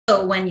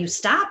So when you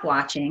stop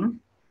watching,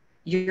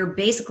 you're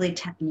basically,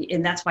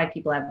 and that's why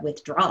people have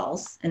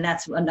withdrawals. And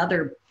that's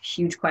another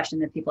huge question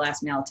that people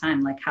ask me all the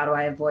time. Like, how do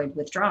I avoid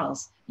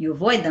withdrawals? You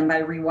avoid them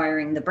by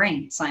rewiring the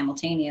brain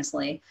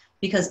simultaneously,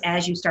 because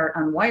as you start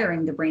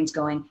unwiring, the brain's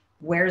going,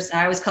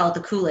 I always call it the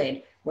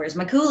Kool-Aid. Where's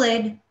my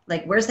Kool-Aid?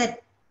 Like, where's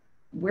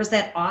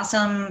that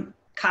awesome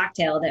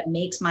cocktail that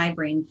makes my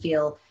brain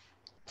feel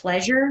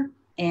pleasure?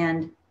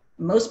 And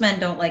most men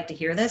don't like to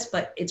hear this,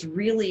 but it's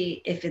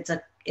really, if it's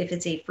a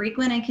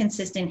frequent and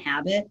consistent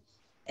habit,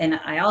 and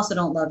I also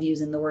don't love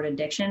using the word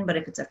addiction, but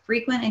if it's a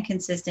frequent and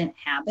consistent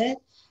habit,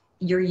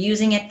 you're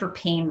using it for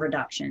pain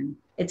reduction.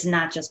 It's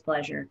not just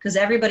pleasure, because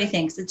everybody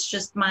thinks it's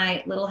just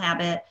my little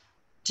habit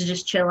to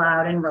just chill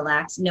out and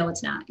relax. No,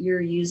 it's not.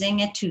 You're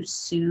using it to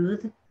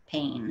soothe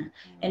pain.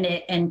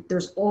 And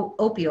there's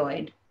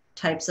opioid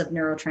types of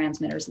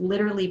neurotransmitters,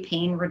 literally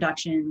pain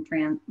reduction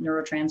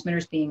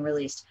neurotransmitters being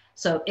released.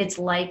 So it's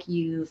like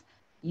you've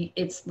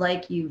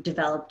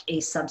developed a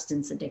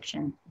substance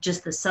addiction.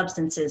 Just the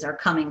substances are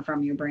coming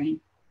from your brain.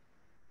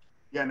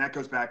 Yeah, and that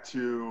goes back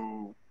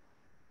to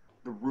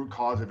the root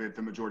cause of it,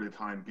 the majority of the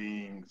time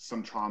being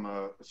some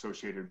trauma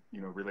associated,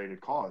 related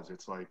cause.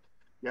 It's like,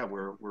 yeah,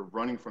 we're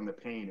running from the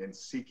pain and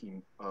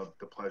seeking of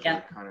the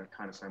pleasure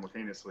kind of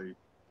simultaneously.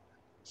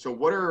 So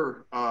what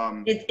are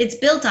it's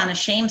built on a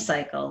shame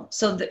cycle.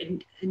 So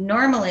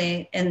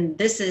normally, and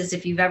this is,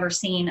 if you've ever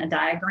seen a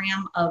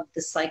diagram of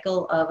the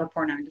cycle of a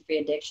pornography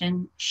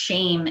addiction,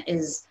 shame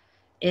is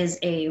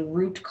a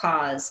root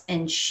cause.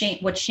 And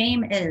what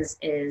shame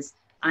is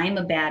I'm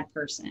a bad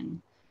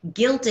person.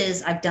 Guilt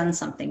is I've done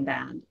something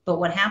bad. But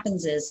what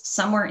happens is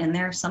somewhere in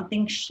there,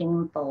 something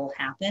shameful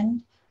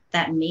happened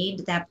that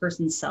made that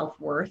person's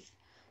self-worth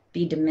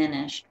be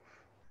diminished.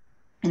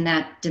 And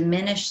that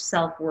diminished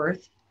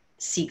self-worth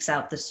seeks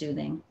out the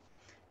soothing.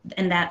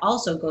 And that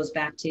also goes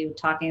back to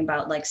talking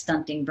about like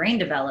stunting brain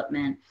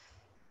development.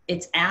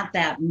 It's at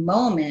that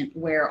moment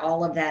where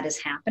all of that is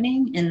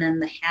happening, and then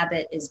the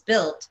habit is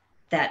built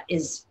that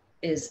is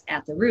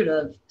at the root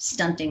of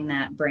stunting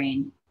that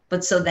brain.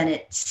 But so then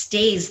it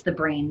stays the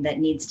brain that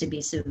needs to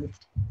be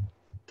soothed.